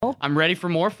I'm ready for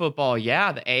more football.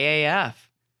 Yeah, the AAF.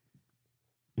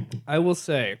 I will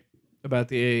say about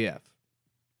the AAF,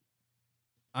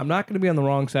 I'm not going to be on the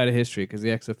wrong side of history because the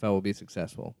XFL will be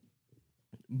successful.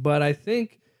 But I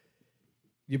think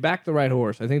you back the right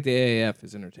horse. I think the AAF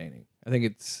is entertaining. I think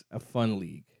it's a fun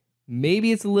league.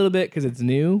 Maybe it's a little bit because it's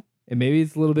new, and maybe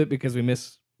it's a little bit because we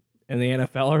miss in the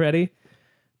NFL already.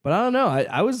 But I don't know.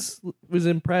 I was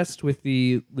impressed with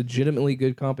the legitimately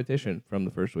good competition from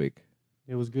the first week.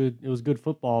 It was good. It was good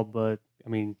football, but I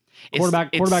mean,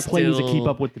 quarterback play needs to keep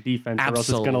up with the defense, or else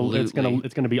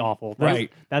it's gonna be awful.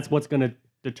 That's what's gonna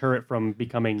deter it from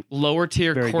becoming lower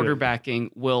tier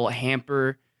quarterbacking will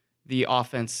hamper the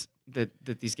offense that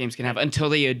these games can have until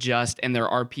they adjust. And there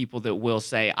are people that will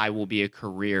say, "I will be a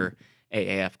career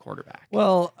AAF quarterback."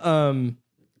 Well,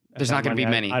 there's not going to be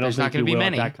many. I don't There's not going to be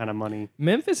many. That kind of money.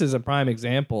 Memphis is a prime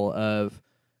example of,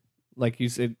 like you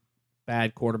said,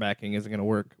 bad quarterbacking isn't going to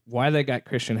work. Why they got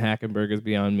Christian Hackenberg is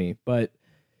beyond me, but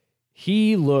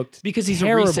he looked because he's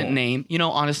terrible. a recent name.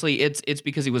 Honestly, it's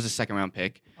because he was a second round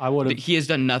pick. He has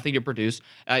done nothing to produce.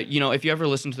 If you ever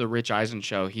listen to the Rich Eisen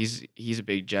show, he's a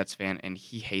big Jets fan and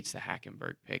he hates the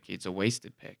Hackenberg pick. It's a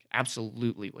wasted pick,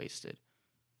 absolutely wasted.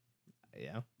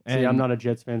 Yeah. See, I'm not a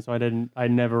Jets fan, so I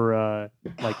never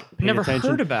never attention.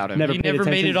 Heard about him. He never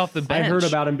made it off the bench. I heard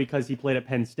about him because he played at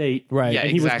Penn State, right? Yeah, and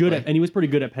he was pretty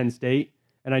good at Penn State,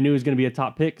 and I knew he was going to be a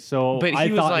top pick. So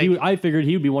I figured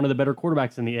he would be one of the better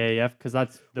quarterbacks in the AAF because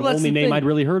that's the only name I'd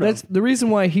really heard of. That's the reason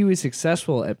why he was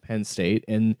successful at Penn State,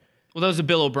 and that was a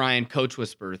Bill O'Brien coach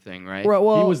whisperer thing, right? Right.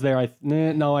 Well, he was there. I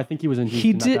think he was in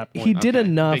Houston at that point. He did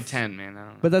enough. Big Ten, man. I don't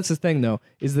know. But that's the thing, though,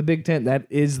 is the Big Ten. That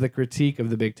is the critique of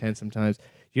the Big Ten. Sometimes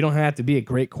you don't have to be a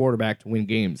great quarterback to win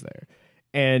games there.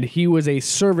 And he was a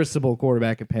serviceable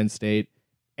quarterback at Penn State,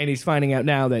 and he's finding out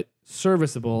now that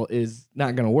serviceable is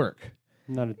not going to work.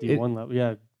 Not a D1 level.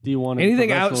 Yeah, D1.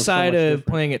 Anything outside of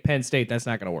playing at Penn State, that's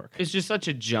not going to work. It's just such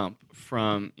a jump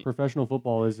from professional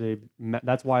football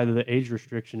that's why the age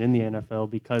restriction in the NFL,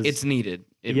 because it's needed.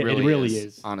 It really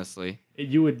is. Honestly,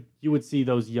 you would see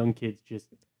those young kids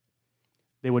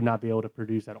they would not be able to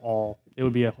produce at all. It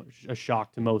would be a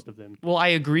shock to most of them. Well, I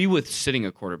agree with sitting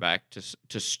a quarterback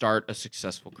to start a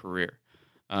successful career.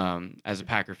 As a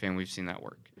Packer fan, we've seen that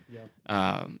work.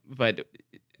 Yeah. But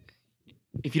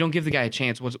if you don't give the guy a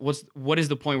chance, what is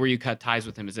the point where you cut ties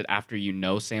with him? Is it after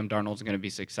Sam Darnold's going to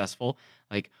be successful?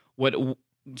 Like, what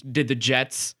did the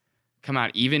Jets come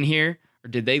out even here, or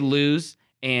did they lose?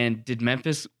 And did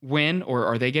Memphis win, or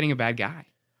are they getting a bad guy?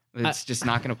 It's just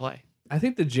not going to play. I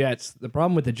think the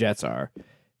problem with the Jets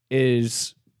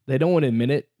is they don't want to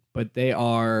admit it, but they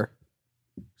are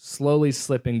slowly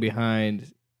slipping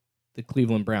behind the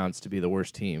Cleveland Browns to be the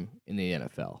worst team in the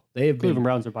NFL. Cleveland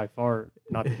Browns are by far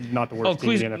not the worst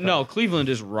team in the NFL. No, Cleveland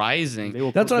is rising.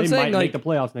 That's what I'm saying. Might make the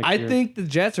playoffs next year. I think the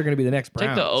Jets are going to be the next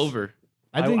Browns. Take the over.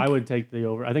 I would take the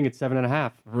over. I think it's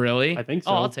 7.5. Really? I think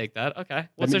so. Oh, I'll take that. Okay.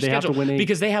 What's their schedule?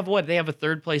 Because they have what? They have a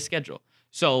third place schedule.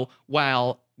 So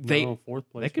while fourth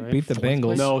place. They could beat the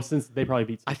Bengals. No, since they probably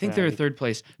beat Cincinnati. I think they're third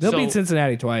place. They'll beat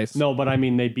Cincinnati twice. No, but I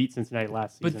mean they beat Cincinnati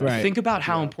last season. But think about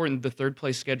how important the third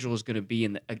place schedule is going to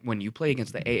be when you play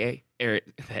against the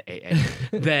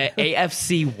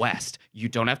AFC West. You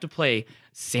don't have to play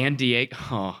San Diego.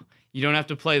 Oh, you don't have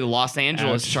to play the Los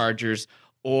Angeles Chargers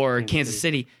or Kansas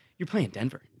City. You're playing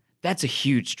Denver. That's a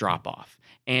huge drop off.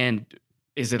 And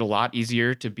is it a lot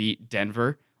easier to beat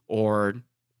Denver or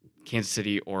Kansas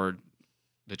City or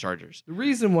the Chargers? The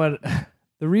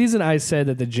reason I said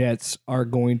that the Jets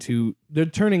they're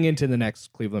turning into the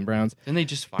next Cleveland Browns. Then they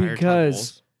just fired Todd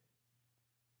Bowles?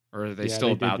 Or are they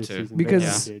still about to?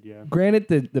 Because granted,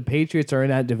 the Patriots are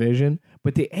in that division,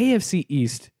 but the AFC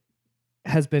East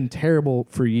has been terrible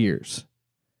for years.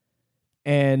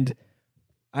 And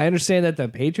I understand that the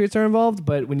Patriots are involved,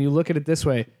 but when you look at it this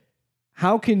way,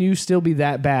 how can you still be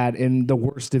that bad in the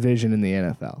worst division in the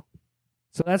NFL?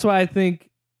 So that's why I think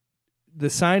the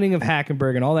signing of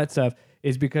Hackenberg and all that stuff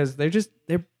is because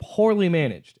they're poorly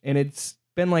managed, and it's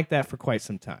been like that for quite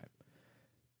some time.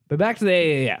 But back to the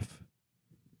AAF.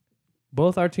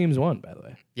 Both our teams won, by the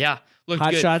way. Yeah.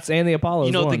 Hot Shots and the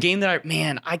Apollos won. The game that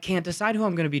I can't decide who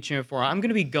I'm going to be cheering for. I'm going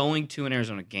to be going to an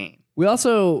Arizona game. We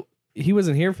also, he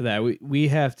wasn't here for that. We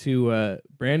have to,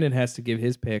 Brandon has to give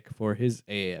his pick for his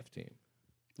AAF team.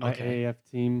 My AAF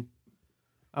team,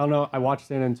 I don't know. I watched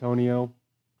San Antonio.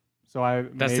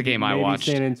 That's the game I watched.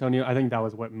 San Antonio. I think that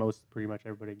was what pretty much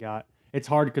everybody got. It's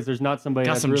hard because there's not somebody.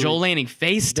 Got some Joel Lanning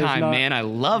FaceTime, man. I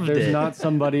loved it.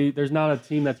 There's not a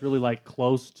team that's really like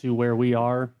close to where we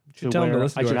are. I should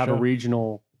have a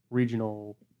regional.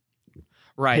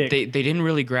 Right. They didn't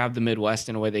really grab the Midwest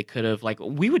in a way they could have. Like,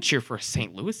 we would cheer for a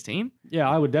St. Louis team. Yeah,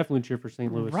 I would definitely cheer for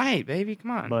St. Louis. Right, baby. Come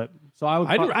on. But so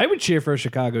I would cheer for a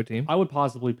Chicago team. I would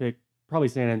possibly pick probably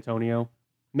San Antonio,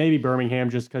 maybe Birmingham,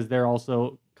 just because they're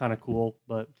also kind of cool.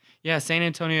 But yeah, San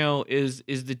Antonio is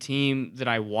the team that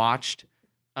I watched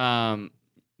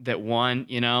that won.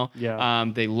 Yeah.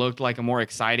 They looked like a more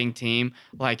exciting team.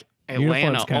 Like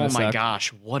Atlanta. Oh my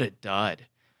gosh, what a dud!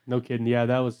 No kidding. Yeah,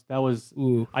 that was.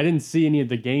 Ooh. I didn't see any of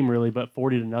the game really, but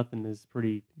 40-0 is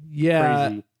pretty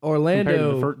crazy.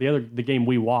 Orlando. Compared to the game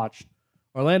we watched.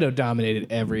 Orlando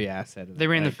dominated every asset of They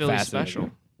ran the Philly special.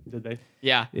 Did they?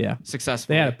 Yeah. Yeah.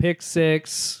 Successfully. They had a pick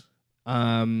six.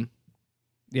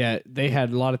 Yeah, they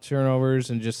had a lot of turnovers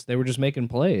and they were just making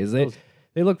plays. They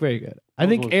look very good. I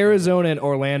think Arizona and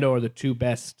Orlando are the two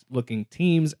best looking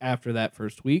teams after that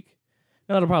first week.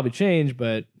 Now it'll probably change,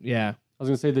 but yeah. I was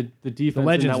gonna say the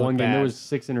defense in that one game. There was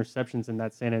 6 interceptions in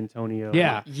that San Antonio.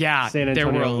 Yeah, San Antonio, there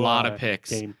were a lot of picks.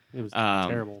 Game. It was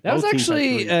terrible. That was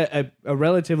actually a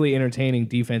relatively entertaining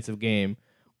defensive game,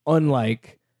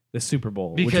 unlike the Super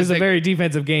Bowl, which is a very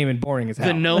defensive game and boring as hell.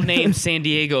 The no-name San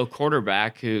Diego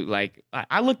quarterback who, like,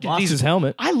 I looked at his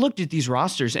helmet. I looked at these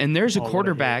rosters, and there's a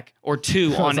quarterback or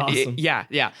two on. Awesome.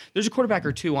 Yeah. There's a quarterback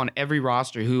or two on every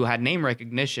roster who had name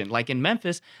recognition. Like in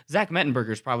Memphis, Zach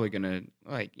Mettenberger's probably gonna,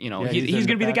 he's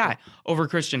gonna be the guy over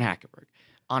Christian Hackenberg,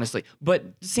 honestly. But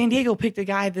San Diego picked a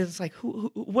guy that's like, who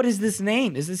what is this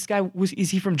name? Is this guy?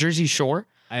 Is he from Jersey Shore?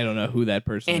 I don't know who that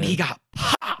person is. And he got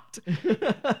popped.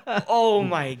 Oh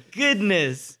my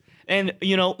goodness. And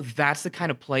that's the kind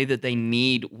of play that they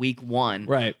need week 1,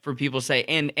 right? For people to say,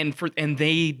 and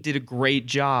they did a great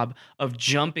job of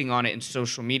jumping on it in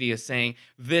social media, saying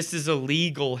this is a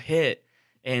legal hit,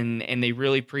 and they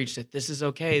really preached that this is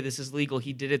okay, this is legal.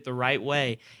 He did it the right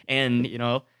way, and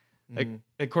the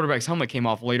quarterback's helmet came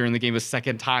off later in the game a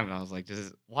second time, and I was like,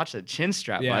 just watch the chin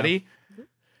strap, buddy.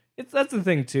 That's the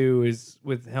thing too, is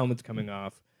with helmets coming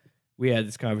off. We had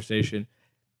this conversation.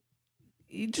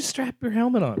 You just strap your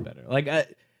helmet on better. Like,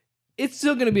 it's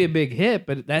still going to be a big hit,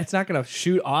 but that's not going to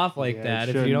shoot off like that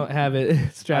if you don't have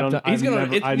it strapped on.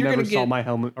 I never saw my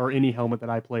helmet or any helmet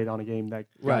that I played on a game that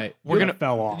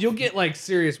fell off. You'll get like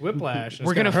serious whiplash.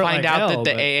 We're gonna find out that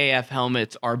the AAF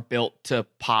helmets are built to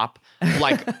pop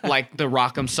like the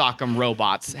Rock'em Sock'em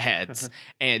robots heads,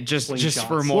 and just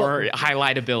for more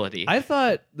highlightability. I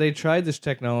thought they tried this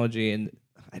technology, and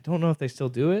I don't know if they still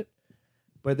do it.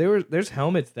 But there's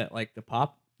helmets that like the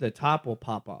top will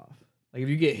pop off. Like if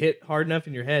you get hit hard enough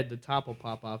in your head, the top will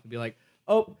pop off and be like,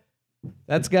 oh,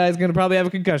 that guy's gonna probably have a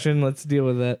concussion. Let's deal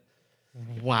with that.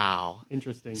 Wow,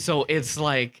 interesting. So it's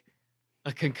like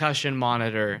a concussion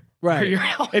monitor, right?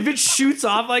 If it shoots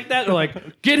off like that, they're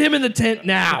like, get him in the tent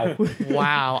now.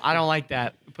 Wow, I don't like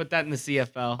that. Put that in the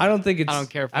CFL. I don't think it's. I don't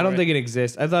care. I don't think it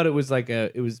exists. I thought it was like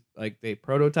they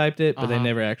prototyped it, but they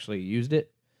never actually used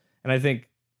it, and I think.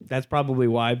 That's probably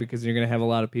why, because you're going to have a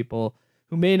lot of people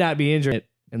who may not be injured,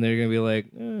 and they're going to be like,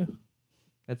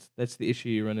 that's the issue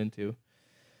you run into.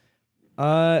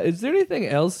 Is there anything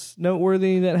else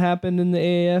noteworthy that happened in the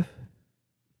AAF?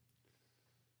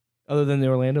 Other than the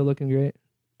Orlando looking great?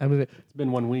 It's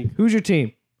been 1 week. Who's your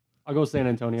team? I'll go San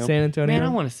Antonio. San Antonio? Man, I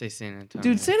want to say San Antonio.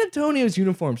 Dude, San Antonio's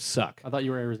uniforms suck. I thought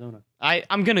you were Arizona.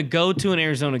 I'm going to go to an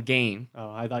Arizona game. Oh,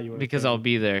 I thought you were. Because I'll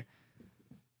be there.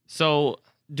 So...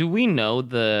 Do we know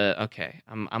okay,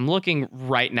 I'm looking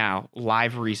right now,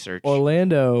 live research.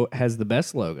 Orlando has the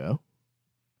best logo,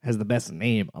 has the best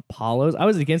name, Apollos. I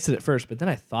was against it at first, but then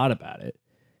I thought about it,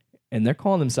 and they're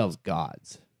calling themselves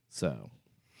gods. So,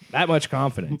 that much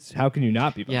confidence. How can you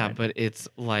not be behind? Yeah, but it's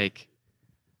like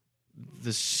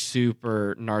the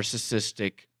super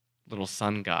narcissistic little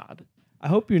sun god. I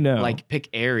hope you know. Like, pick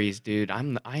Ares, dude. I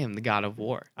am the god of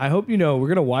war. I hope you know we're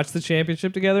going to watch the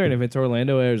championship together, and if it's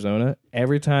Orlando, Arizona,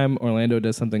 every time Orlando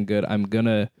does something good, I'm going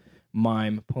to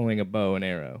mime pulling a bow and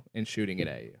arrow and shooting it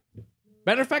at you.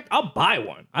 Matter of fact, I'll buy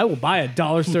one. I will buy a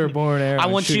dollar store bow and arrow. I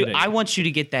want you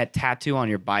to get that tattoo on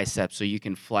your bicep so you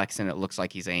can flex and it looks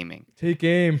like he's aiming. Take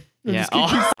aim. Yeah. Keep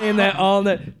saying that all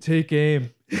night. Take aim.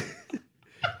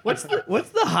 What's the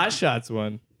Hot Shots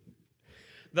one?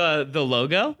 The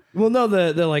logo? Well, no,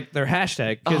 the like their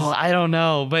hashtag. Oh, I don't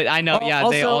know, but I know. Yeah,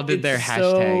 they all did their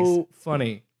hashtags. So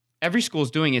funny. Every school's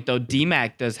doing it though.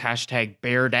 DMAC does hashtag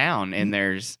bear down in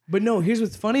theirs. But no, here's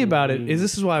what's funny about it is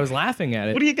this is why I was laughing at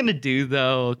it. What are you gonna do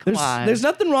though? Come on. There's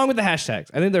nothing wrong with the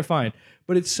hashtags. I think they're fine.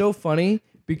 But it's so funny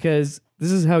because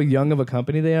this is how young of a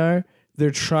company they are. They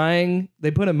put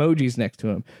emojis next to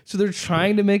them. So they're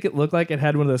trying to make it look like it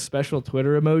had one of those special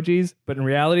Twitter emojis, but in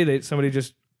reality, somebody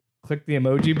just click the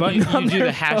emoji button. You do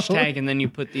the hashtag and then you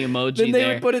put the emoji then they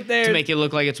there would put it there to make it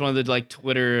look like it's one of the like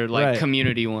Twitter like Right.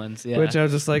 community ones. Yeah. Which I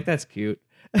was just like, that's cute.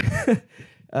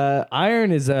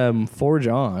 Iron is Forge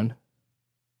On.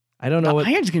 I don't know The what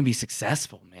Iron's going to be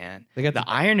successful, man. they got. The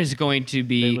Iron is going to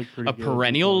be look pretty a good.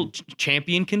 perennial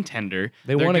champion contender.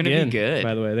 They They're won gonna again. be good.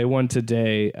 By the way, they won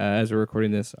today as we're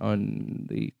recording this on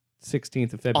the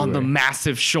 16th of February. On the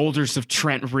massive shoulders of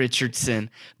Trent Richardson,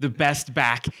 the best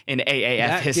back in AAF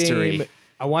That history. game,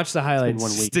 I watched the highlights.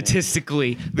 1 week.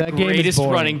 Statistically, the That game is greatest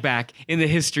boring. running back in the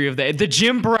history of the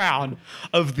Jim Brown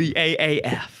of the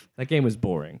AAF. That game was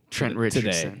boring. Trent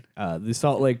Richardson. Today, the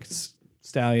Salt Lake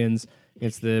Stallions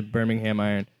against the Birmingham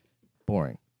Iron,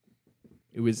 boring.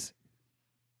 It was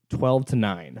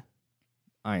 12-9.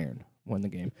 Iron won the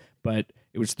game, but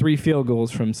it was 3 field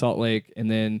goals from Salt Lake, and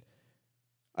then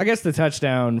I guess the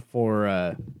touchdown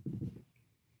for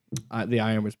the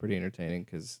Iron was pretty entertaining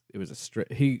because it was a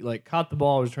straight. He like caught the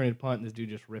ball, was trying to punt, and this dude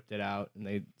just ripped it out, and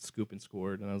they scoop and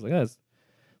scored, and I was like, that's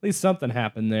at least something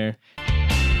happened there.